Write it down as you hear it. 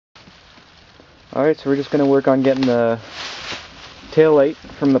Alright, so we're just going to work on getting the tail light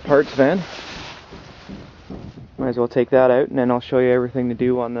from the parts van. Might as well take that out and then I'll show you everything to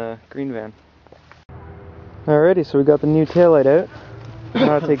do on the green van. Alrighty, so we got the new tail light out.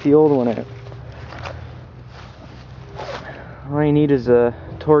 Now I'll take the old one out. All you need is a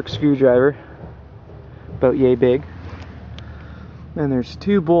torque screwdriver, about yay big. And there's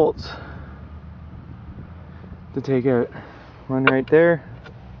 2 bolts to take out. One right there,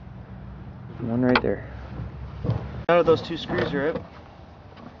 and one right there. Now that those 2 screws are out,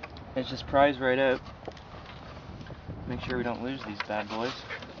 it's just pries right out. Make sure we don't lose these bad boys.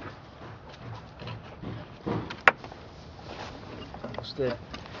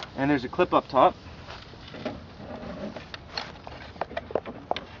 And there's a clip up top.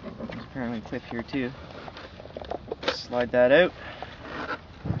 There's apparently a clip here too. Slide that out.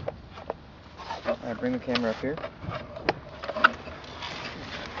 Alright, bring the camera up here.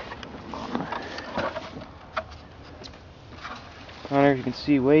 I don't know if you can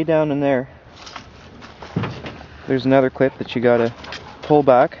see way down in there. There's another clip that you gotta pull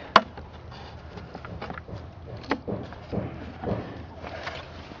back.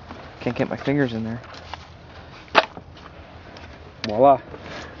 Can't get my fingers in there. Voila.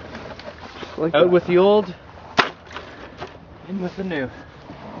 Just like out that. With the old, in with the new.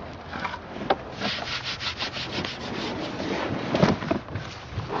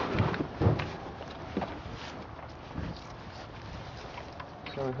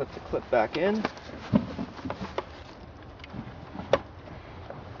 So we hook the clip back in.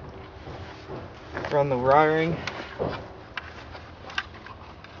 Run the wiring.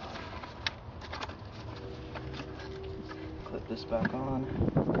 Clip this back on.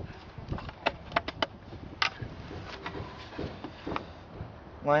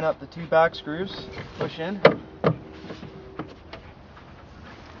 Line up the 2 back screws. Push in.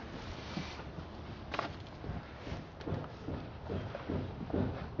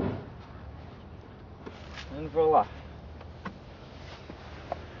 And voila.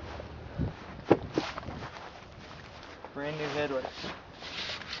 Brand new headlights.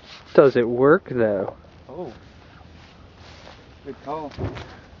 Does it work though? Oh. Good call.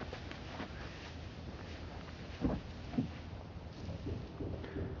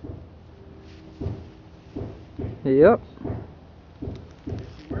 Yep.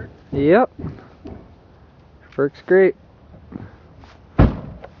 Yep. Works great.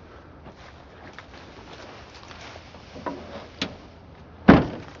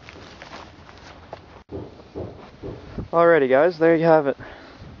 Alrighty guys, there you have it.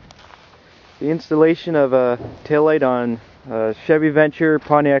 The installation of a taillight on a Chevy Venture,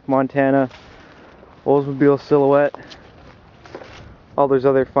 Pontiac, Montana, Oldsmobile Sillouette, all those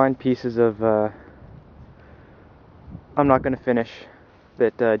other fine pieces of, I'm not going to finish,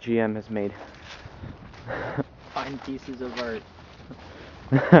 that GM has made. Fine pieces of art.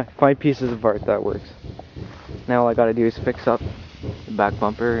 Fine pieces of art, that works. Now all I got to do is fix up the back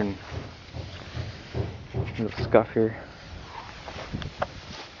bumper and a little scuff here.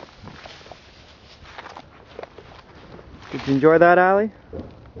 Did you enjoy that, Allie?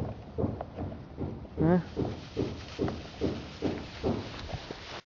 Huh?